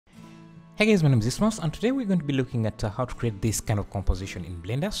Hey guys, my name is Ismas and today we're going to be looking at how to create this kind of composition in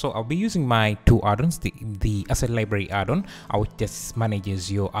Blender. So I'll be using my two add-ons, the asset library add-on, which just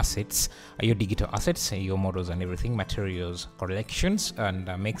manages your assets, your digital assets, your models and everything, materials, collections,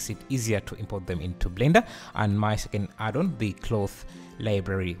 and makes it easier to import them into Blender. And my second add-on, the cloth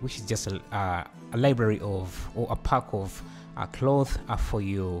library, which is just a library of, or a pack of cloth for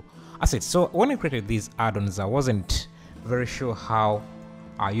your assets. So when I created these add-ons, I wasn't very sure how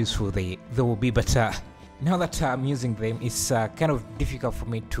useful they will be, but now that I'm using them, it's kind of difficult for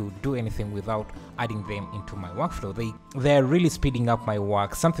me to do anything without adding them into my workflow. They're really speeding up my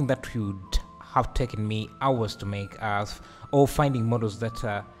work, something that would have taken me hours to make, or finding models that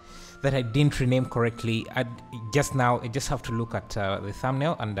I didn't rename correctly. I just have to look at the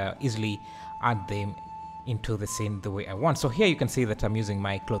thumbnail and easily add them into the scene the way I want. So here you can see that I'm using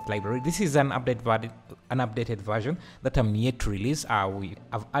my cloth library. This is an updated version that I'm yet to release.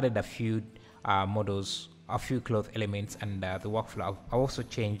 I've added a few models, a few cloth elements, and the workflow. I'm also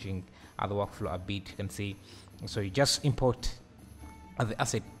changing the workflow a bit. You can see. So you just import the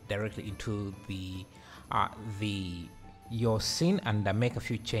asset directly into your scene and make a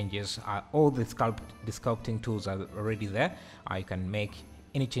few changes. All the sculpting tools are already there. You can make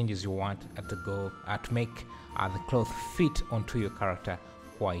any changes you want to make the cloth fit onto your character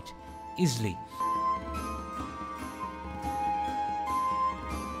quite easily.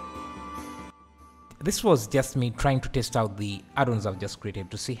 This was just me trying to test out the add-ons I've just created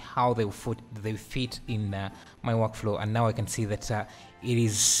to see how they fit in my workflow, and now I can see that it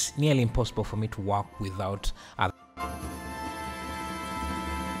is nearly impossible for me to work without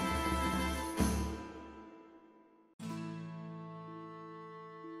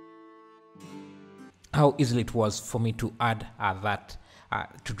how easily it was for me to add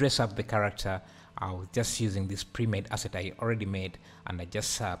to dress up the character. I was just using this pre-made asset I already made, and I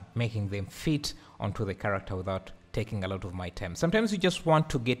just making them fit onto the character without taking a lot of my time. Sometimes you just want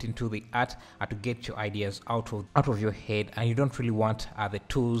to get into the art to get your ideas out of your head, and you don't really want the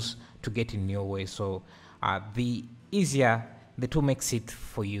tools to get in your way. So the easier the tool makes it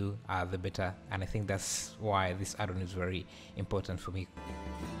for you, the better. And I think that's why this add-on is very important for me.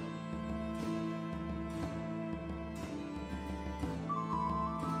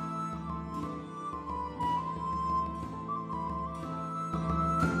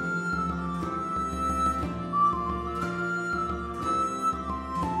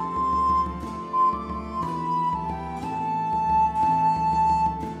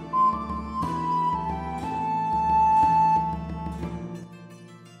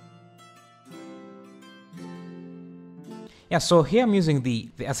 Yeah, so here I'm using the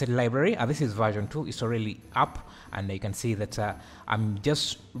asset library. This is version 2. It's already up, and you can see that I'm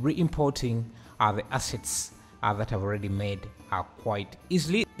just re-importing the assets that I've already made quite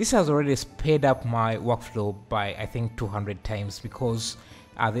easily. This has already sped up my workflow by I think 200 times, because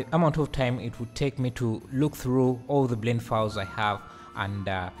the amount of time it would take me to look through all the blend files I have and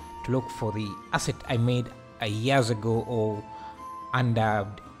to look for the asset I made years ago, and I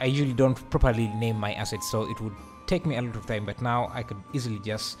usually don't properly name my assets, so it would take me a lot of time. But now I could easily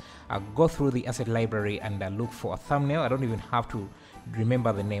just go through the asset library and look for a thumbnail. I don't even have to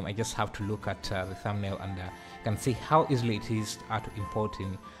remember the name. I just have to look at the thumbnail, and you can see how easily it is to import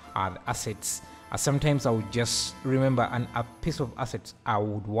in the assets. Sometimes I would just remember a piece of assets I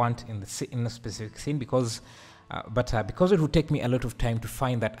would want in a specific scene, because it would take me a lot of time to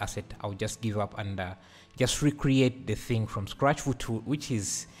find that asset, I would just give up and just recreate the thing from scratch, which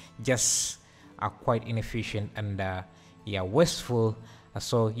is just quite inefficient and wasteful.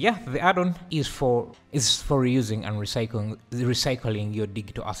 So yeah, the add-on is for reusing and recycling your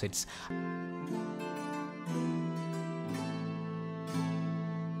digital assets.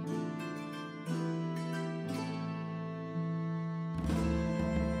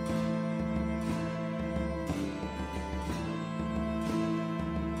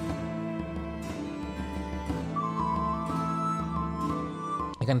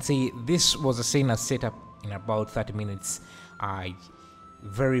 You can see this was a scene I set up in about 30 minutes.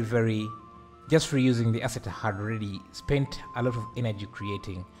 Just reusing the asset I had already spent a lot of energy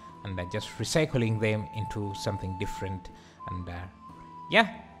creating, and just recycling them into something different. And yeah,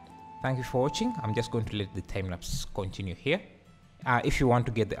 thank you for watching. I'm just going to let the time lapse continue here. If you want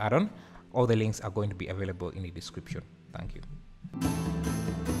to get the add-on, all the links are going to be available in the description. Thank you.